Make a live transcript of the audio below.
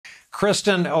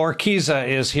Kristin Urquiza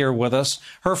is here with us.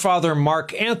 Her father,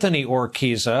 Mark Anthony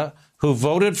Urquiza, who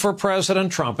voted for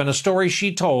President Trump, in a story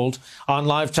she told on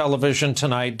live television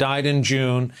tonight, died in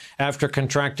June after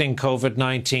contracting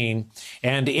COVID-19.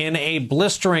 And in a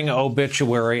blistering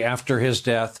obituary after his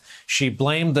death, she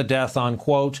blamed the death on,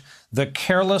 quote, the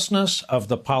carelessness of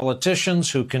the politicians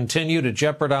who continue to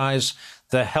jeopardize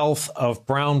the health of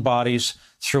brown bodies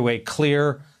through a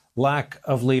clear lack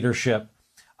of leadership.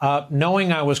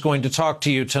 Knowing I was going to talk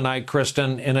to you tonight,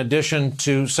 Kristin, in addition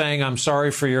to saying I'm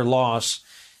sorry for your loss,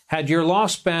 had your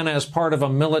loss been as part of a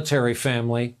military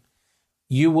family,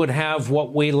 you would have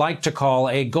what we like to call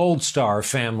a gold star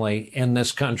family in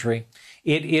this country.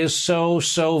 It is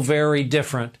so very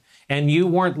different. And you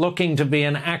weren't looking to be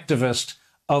an activist,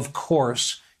 of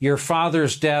course. Your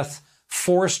father's death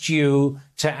forced you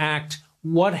to act.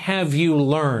 What have you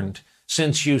learned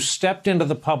since you stepped into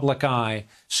the public eye,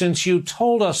 since you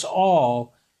told us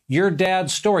all your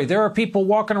dad's story? There are people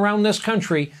walking around this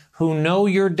country who know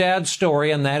your dad's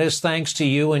story, and that is thanks to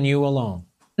you and you alone.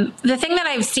 The thing that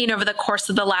I've seen over the course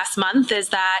of the last month is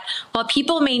that while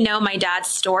people may know my dad's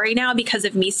story now because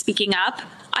of me speaking up,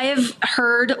 I have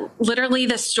heard literally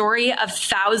the story of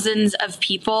thousands of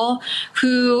people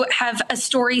who have a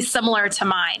story similar to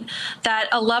mine, that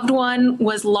a loved one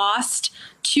was lost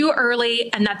too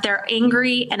early and that they're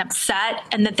angry and upset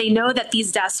and that they know that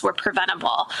these deaths were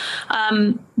preventable.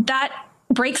 That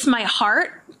breaks my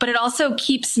heart, but it also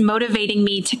keeps motivating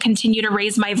me to continue to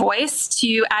raise my voice,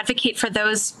 to advocate for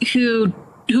those who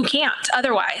can't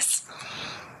otherwise.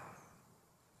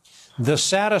 The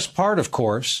saddest part, of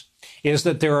course, is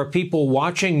that there are people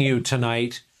watching you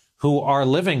tonight who are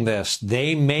living this.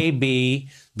 They may be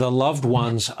the loved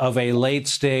ones of a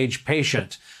late-stage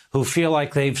patient who feel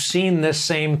like they've seen this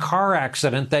same car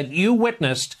accident that you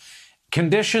witnessed,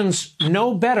 conditions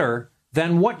no better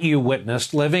than what you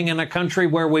witnessed, living in a country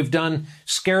where we've done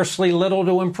scarcely little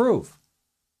to improve.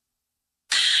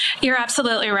 You're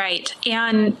absolutely right.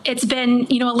 And it's been,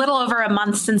 a little over a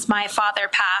month since my father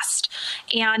passed.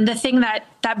 And the thing that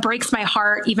breaks my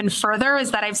heart even further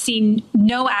is that I've seen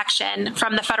no action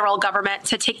from the federal government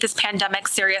to take this pandemic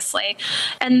seriously.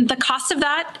 And the cost of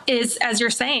that is, as you're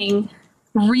saying,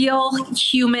 real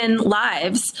human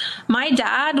lives. My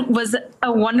dad was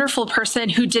a wonderful person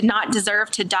who did not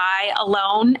deserve to die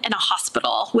alone in a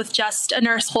hospital with just a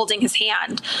nurse holding his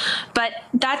hand. But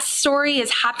that story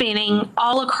is happening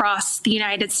all across the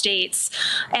United States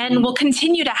and will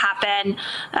continue to happen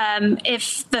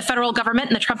if the federal government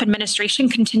and the Trump administration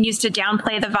continues to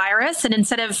downplay the virus, and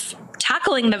instead of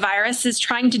tackling the virus is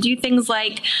trying to do things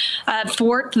like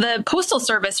thwart the Postal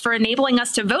Service for enabling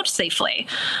us to vote safely.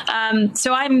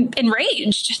 So I'm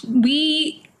enraged.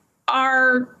 We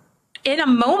are in a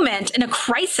moment, in a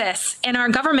crisis, and our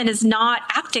government is not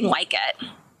acting like it.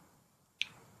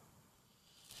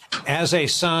 As a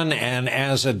son and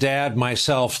as a dad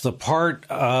myself, the part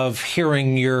of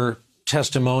hearing your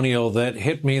testimonial that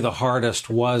hit me the hardest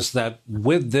was that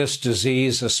with this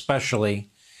disease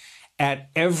especially, at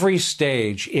every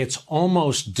stage, it's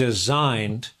almost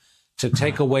designed to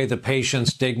take away the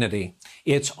patient's dignity.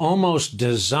 It's almost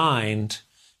designed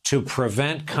to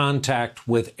prevent contact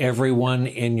with everyone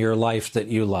in your life that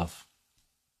you love.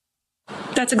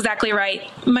 That's exactly right.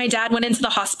 My dad went into the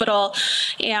hospital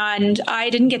and I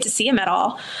didn't get to see him at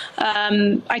all.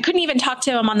 I couldn't even talk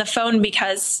to him on the phone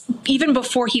because even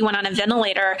before he went on a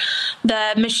ventilator,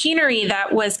 the machinery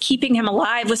that was keeping him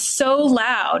alive was so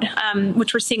loud,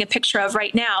 which we're seeing a picture of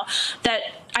right now, that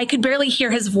I could barely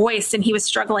hear his voice and he was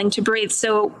struggling to breathe.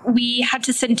 So we had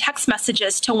to send text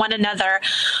messages to one another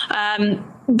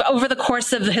over the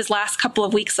course of his last couple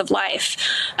of weeks of life.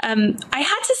 I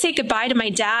had to say goodbye to my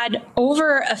dad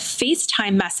over a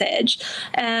FaceTime message.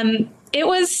 It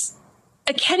was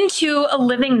akin to a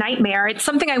living nightmare. It's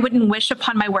something I wouldn't wish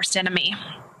upon my worst enemy.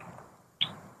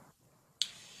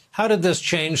 How did this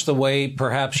change the way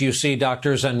perhaps you see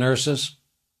doctors and nurses?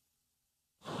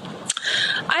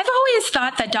 I've always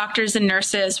thought that doctors and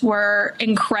nurses were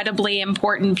incredibly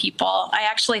important people. I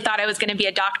actually thought I was going to be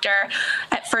a doctor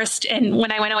at first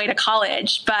when I went away to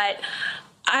college, but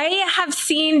I have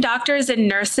seen doctors and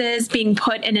nurses being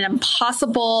put in an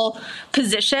impossible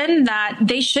position that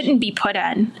they shouldn't be put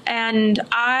in. And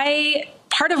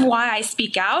part of why I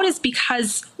speak out is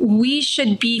because we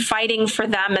should be fighting for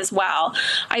them as well.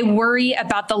 I worry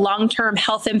about the long-term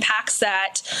health impacts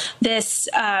that this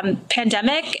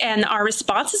pandemic and our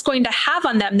response is going to have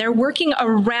on them. They're working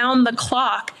around the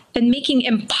clock and making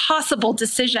impossible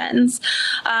decisions.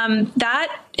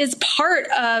 That is part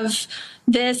of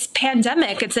this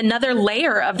pandemic. It's another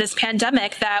layer of this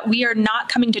pandemic that we are not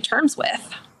coming to terms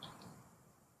with.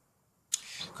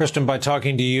 Kristin, by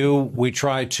talking to you, we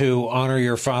try to honor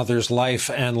your father's life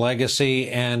and legacy,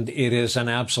 and it is an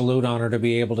absolute honor to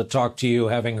be able to talk to you,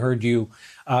 having heard you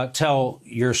tell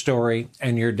your story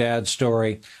and your dad's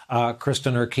story.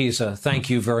 Kristin Urquiza, thank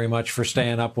you very much for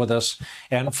staying up with us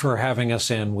and for having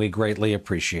us in. We greatly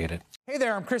appreciate it. Hey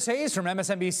there, I'm Chris Hayes from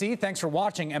MSNBC. Thanks for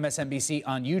watching MSNBC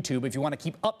on YouTube. If you want to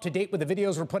keep up to date with the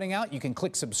videos we're putting out, you can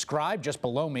click subscribe just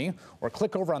below me or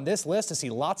click over on this list to see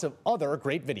lots of other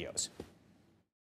great videos.